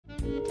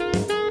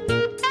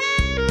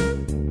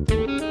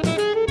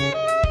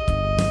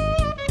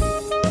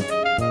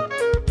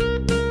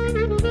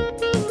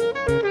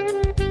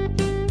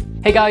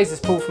Hey guys, it's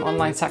Paul from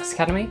Online Sax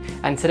Academy,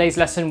 and today's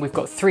lesson we've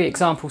got 3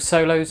 example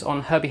solos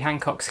on Herbie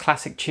Hancock's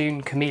classic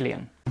tune,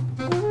 Chameleon.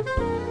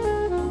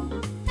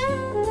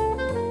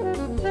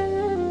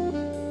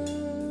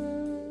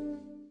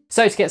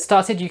 So to get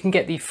started, you can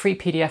get the free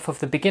PDF of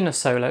the beginner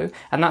solo,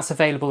 and that's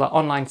available at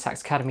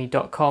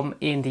onlinesaxacademy.com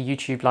in the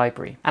YouTube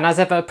library. And as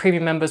ever,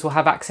 premium members will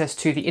have access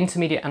to the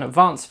intermediate and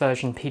advanced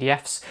version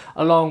PDFs,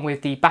 along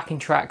with the backing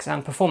tracks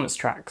and performance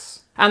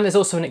tracks. And there's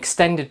also an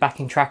extended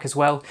backing track as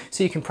well,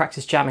 so you can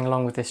practice jamming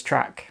along with this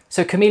track.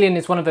 So Chameleon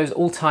is one of those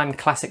all-time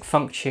classic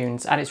funk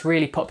tunes, and it's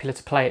really popular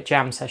to play at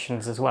jam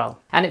sessions as well.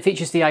 And it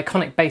features the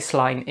iconic bass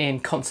line in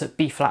concert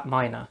B-flat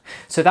minor.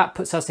 So that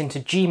puts us into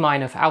G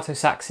minor for alto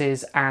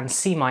saxes and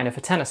C minor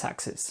for tenor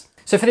saxes.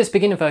 So for this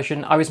beginner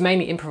version, I was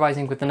mainly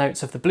improvising with the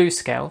notes of the blues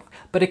scale,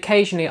 but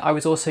occasionally I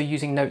was also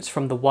using notes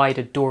from the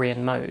wider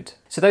Dorian mode.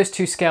 So those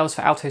 2 scales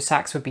for alto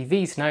sax would be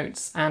these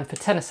notes, and for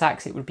tenor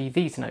sax it would be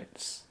these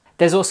notes.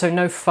 There's also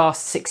no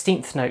fast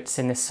 16th notes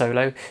in this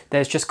solo,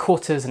 there's just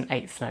quarters and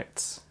 8th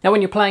notes. Now when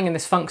you're playing in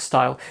this funk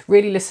style,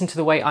 really listen to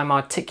the way I'm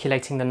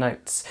articulating the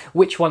notes.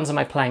 Which ones am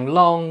I playing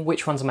long,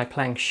 which ones am I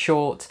playing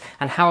short,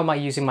 and how am I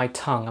using my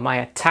tongue? Am I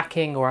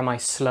attacking or am I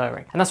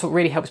slurring? And that's what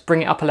really helps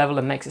bring it up a level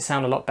and makes it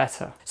sound a lot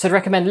better. So I'd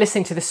recommend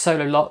listening to this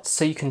solo lots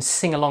so you can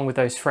sing along with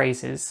those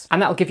phrases,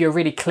 and that'll give you a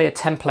really clear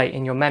template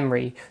in your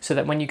memory so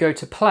that when you go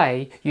to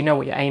play, you know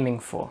what you're aiming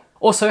for.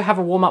 Also, have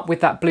a warm up with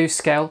that blues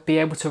scale, be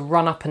able to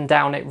run up and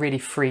down it really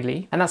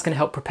freely, and that's going to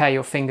help prepare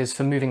your fingers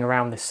for moving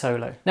around this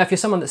solo. Now, if you're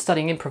someone that's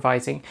studying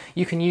improvising,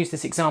 you can use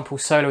this example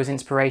solo as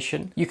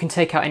inspiration. You can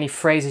take out any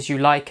phrases you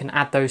like and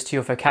add those to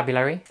your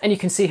vocabulary, and you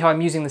can see how I'm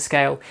using the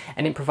scale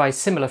and improvise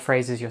similar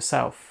phrases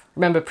yourself.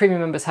 Remember,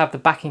 premium members have the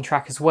backing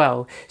track as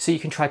well, so you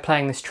can try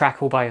playing this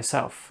track all by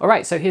yourself.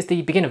 Alright, so here's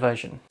the beginner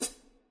version.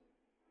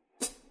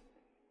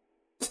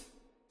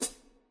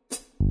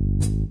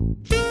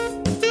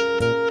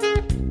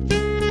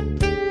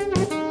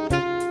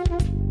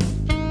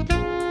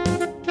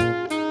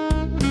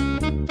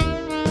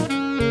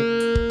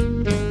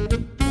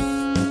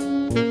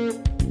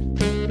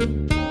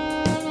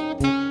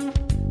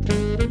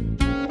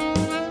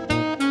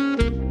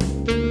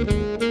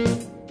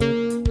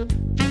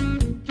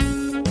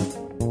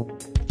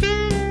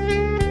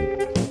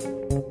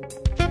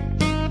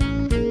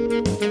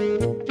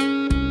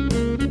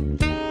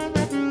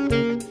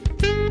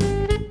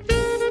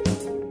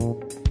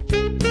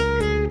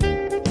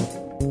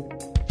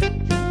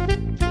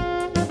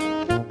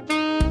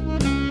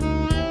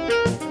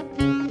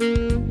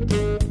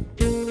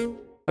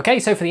 Okay,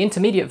 so for the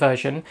intermediate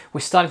version, we're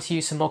starting to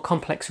use some more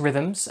complex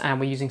rhythms and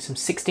we're using some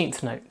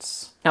 16th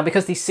notes. Now,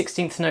 because these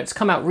 16th notes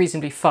come out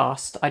reasonably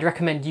fast, I'd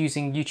recommend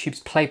using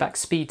YouTube's playback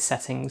speed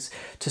settings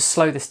to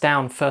slow this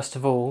down first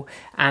of all,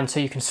 and so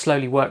you can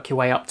slowly work your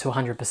way up to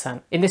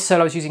 100%. In this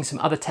solo I was using some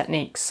other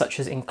techniques such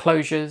as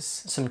enclosures,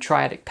 some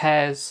triadic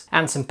pairs,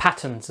 and some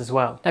patterns as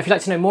well. Now if you'd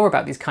like to know more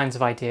about these kinds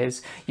of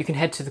ideas, you can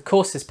head to the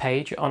courses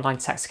page at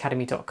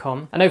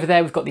onlinesaxacademy.com, and over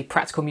there we've got the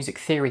practical music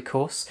theory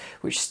course,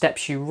 which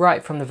steps you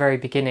right from the very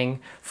beginning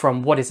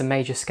from what is a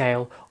major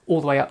scale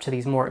all the way up to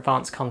these more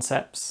advanced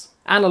concepts.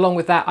 And along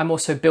with that, I'm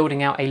also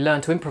building out a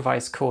Learn to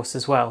Improvise course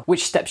as well,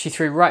 which steps you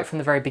through right from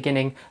the very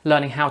beginning,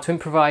 learning how to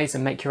improvise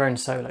and make your own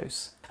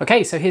solos.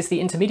 Okay, so here's the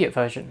intermediate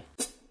version.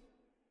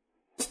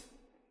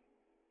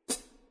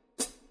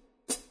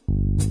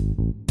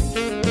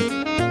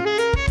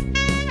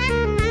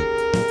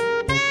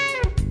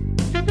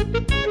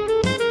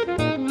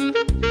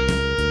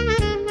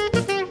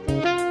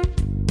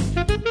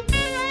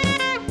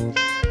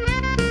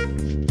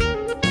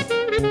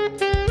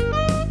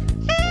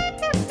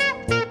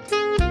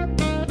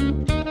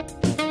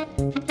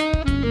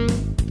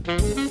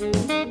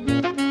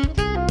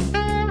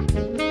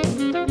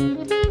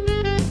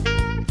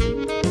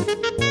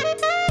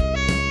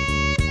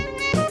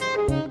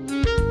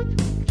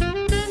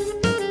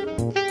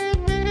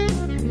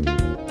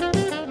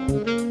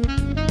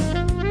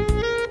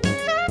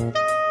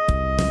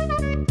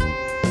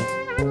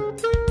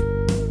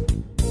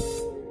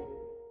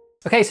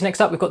 Okay, so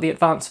next up we've got the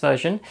advanced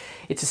version.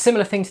 It's a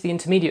similar thing to the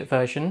intermediate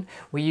version.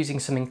 We're using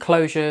some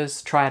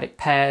enclosures, triadic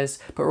pairs,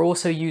 but we're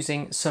also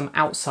using some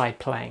outside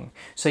playing.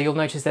 So you'll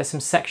notice there's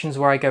some sections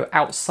where I go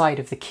outside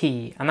of the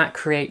key, and that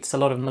creates a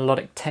lot of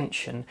melodic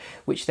tension,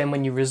 which then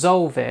when you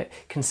resolve it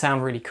can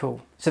sound really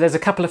cool. So there's a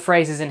couple of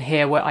phrases in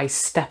here where I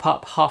step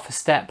up half a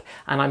step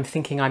and I'm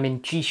thinking I'm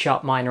in G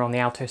sharp minor on the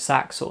alto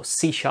sax or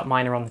C sharp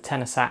minor on the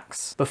tenor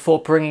sax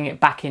before bringing it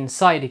back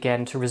inside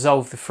again to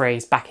resolve the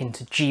phrase back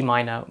into G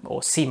minor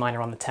or C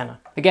minor on the tenor.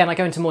 Again, I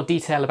go into more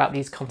detail about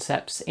these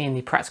concepts in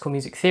the Practical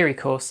Music Theory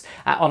course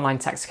at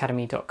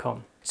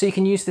onlinesaxacademy.com. So you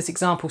can use this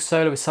example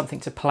solo as something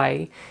to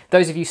play.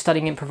 Those of you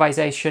studying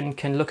improvisation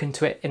can look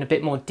into it in a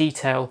bit more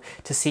detail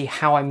to see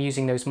how I'm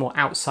using those more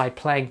outside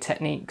playing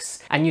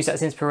techniques and use that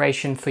as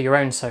inspiration for your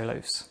own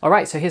solos.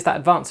 Alright, so here's that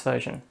advanced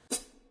version.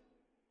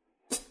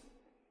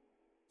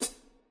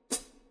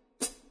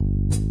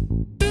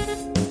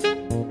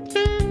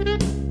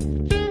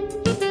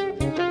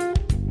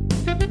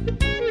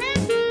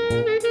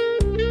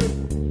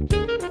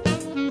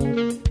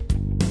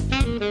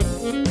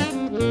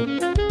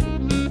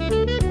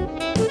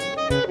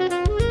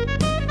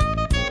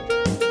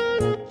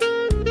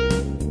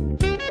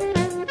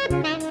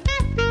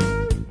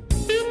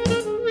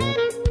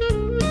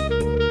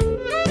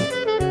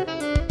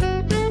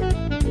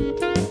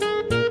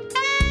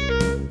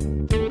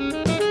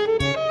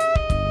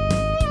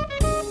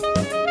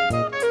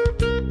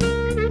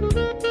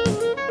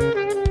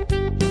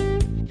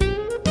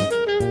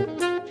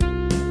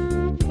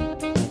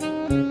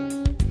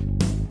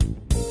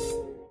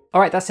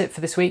 Alright, that's it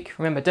for this week.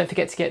 Remember, don't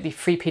forget to get the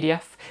free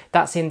PDF.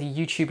 That's in the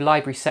YouTube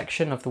library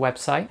section of the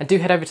website. And do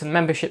head over to the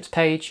memberships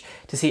page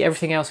to see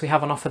everything else we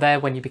have on offer there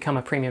when you become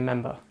a premium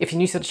member. If you're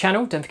new to the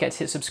channel, don't forget to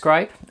hit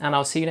subscribe, and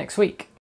I'll see you next week.